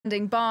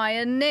Standing by.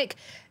 And Nick,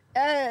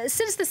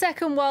 since the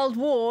Second World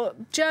War,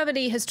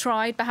 Germany has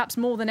tried, perhaps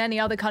more than any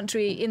other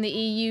country in the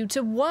EU,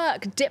 to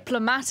work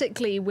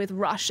diplomatically with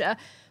Russia.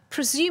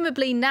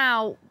 Presumably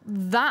now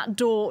that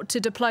door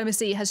to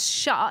diplomacy has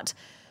shut.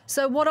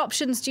 So what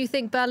options do you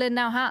think Berlin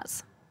now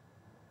has?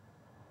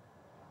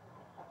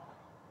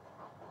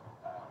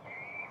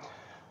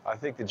 I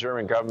think the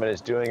German government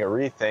is doing a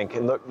rethink.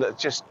 And look,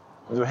 just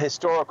the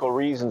historical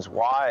reasons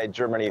why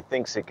Germany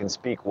thinks it can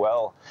speak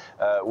well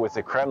with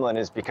the Kremlin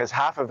is because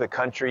half of the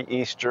country,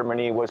 East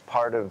Germany, was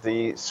part of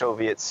the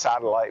Soviet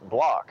satellite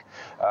bloc.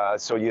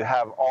 So you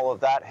have all of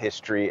that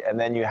history, and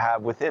then you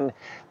have within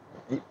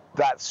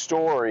that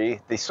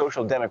story the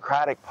Social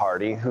Democratic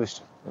Party,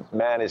 whose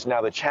man is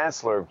now the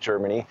Chancellor of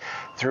Germany,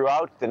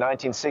 throughout the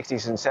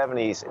 1960s and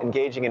 70s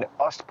engaging in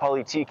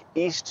Ostpolitik,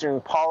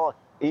 Eastern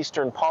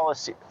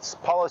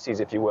policies,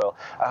 if you will,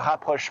 a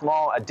rapprochement,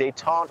 a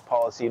détente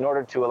policy in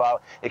order to allow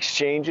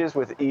exchanges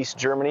with East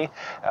Germany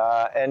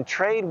and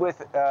trade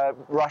with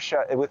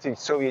Russia, with the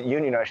Soviet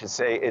Union, I should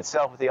say,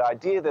 itself, with the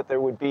idea that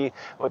there would be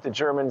what the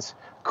Germans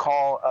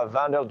call a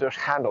Wandel durch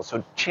Handel,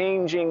 so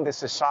changing the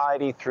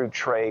society through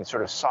trade,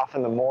 sort of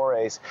soften the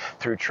mores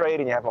through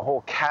trade, and you have a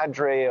whole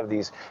cadre of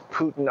these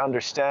Putin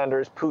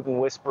understanders, Putin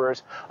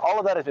whisperers. All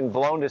of that has been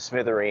blown to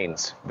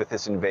smithereens with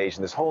this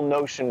invasion. This whole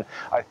notion,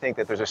 I think,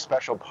 that there's a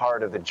special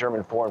part of the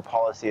German foreign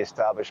policy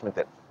establishment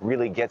that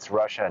really gets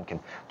Russia and can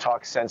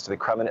talk sense to the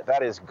Kremlin,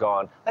 that is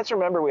gone. Let's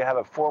remember we have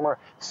a former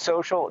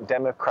Social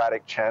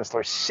Democratic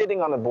Chancellor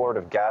sitting on the board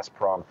of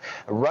Gazprom,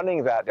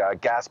 running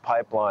that gas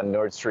pipeline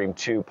Nord Stream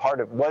 2,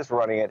 was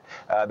running it,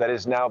 that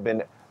has now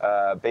been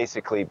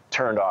basically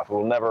turned off. It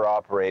will never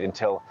operate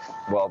until,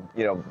 well,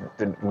 you know,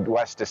 the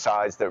West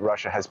decides that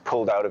Russia has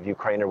pulled out of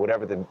Ukraine or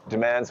whatever the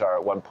demands are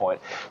at one point.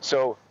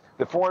 So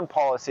the foreign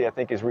policy, I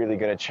think, is really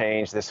going to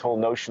change. This whole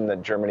notion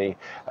that Germany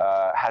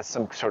has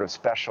some sort of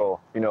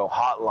special,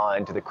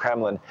 hotline to the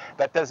Kremlin,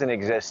 that doesn't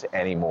exist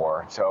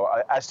anymore. So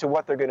as to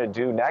what they're going to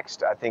do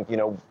next, I think,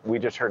 we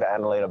just heard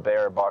Annalena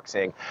Baerbock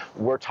saying,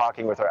 we're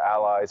talking with our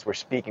allies, we're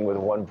speaking with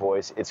one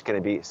voice. It's going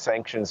to be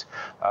sanctions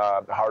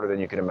harder than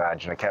you can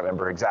imagine. I can't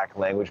remember exact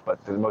language,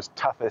 but the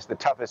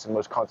toughest and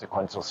most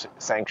consequential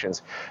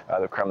sanctions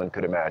the Kremlin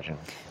could imagine.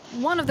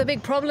 One of the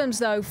big problems,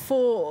 though,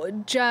 for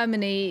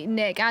Germany,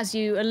 Nick, as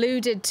you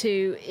alluded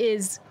to,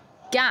 is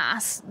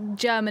gas.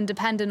 German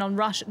dependency on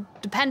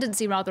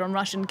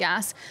Russian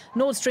gas.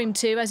 Nord Stream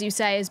 2, as you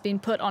say, has been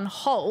put on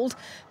hold,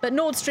 but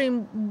Nord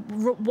Stream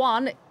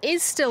 1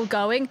 is still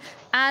going,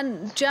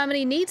 and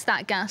Germany needs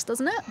that gas,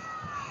 doesn't it?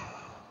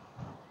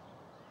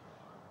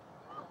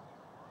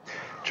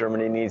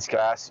 Germany needs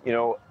gas.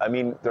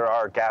 There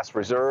are gas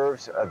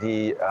reserves.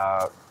 Sorry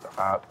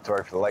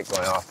for the light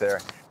going off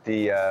there.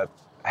 The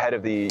head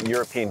of the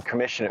European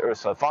Commission,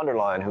 Ursula von der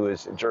Leyen, who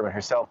is German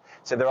herself,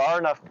 said there are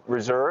enough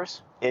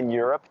reserves in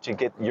Europe to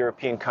get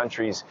European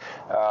countries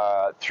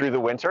through the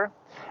winter.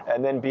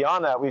 And then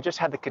beyond that, we've just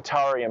had the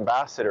Qatari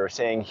ambassador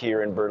saying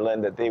here in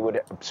Berlin that they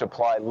would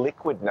supply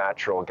liquid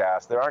natural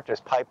gas. There aren't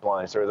just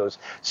pipelines. There are those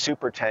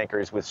super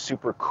tankers with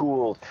super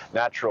cooled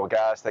natural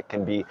gas that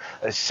can be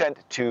sent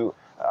to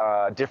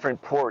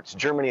different ports.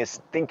 Germany is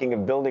thinking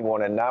of building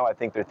one, and now I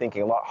think they're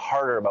thinking a lot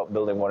harder about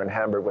building one in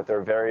Hamburg, but there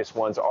are various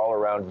ones all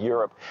around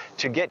Europe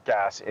to get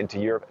gas into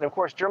Europe. And of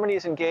course, Germany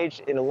is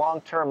engaged in a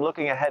long-term,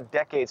 looking ahead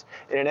decades,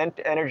 in an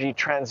energy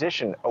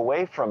transition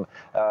away from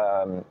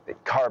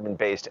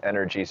carbon-based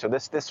energy. So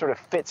this sort of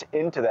fits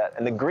into that.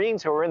 And the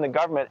Greens, who are in the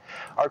government,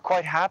 are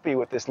quite happy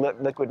with this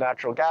liquid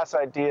natural gas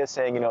idea,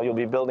 saying, you'll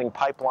be building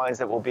pipelines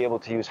that will be able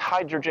to use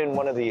hydrogen,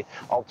 one of the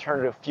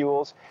alternative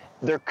fuels.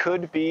 There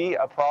could be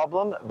a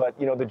problem, but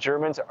the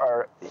Germans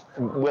are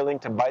willing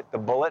to bite the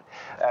bullet.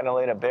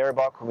 Annalena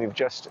Baerbock, whom we've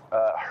just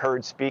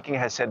heard speaking,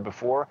 has said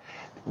before,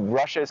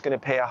 Russia is going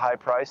to pay a high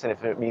price, and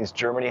if it means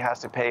Germany has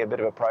to pay a bit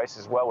of a price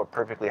as well, we're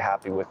perfectly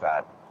happy with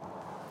that.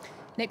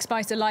 Nick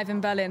Spicer, live in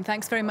Berlin.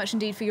 Thanks very much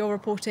indeed for your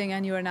reporting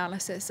and your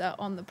analysis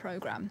on the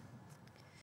programme.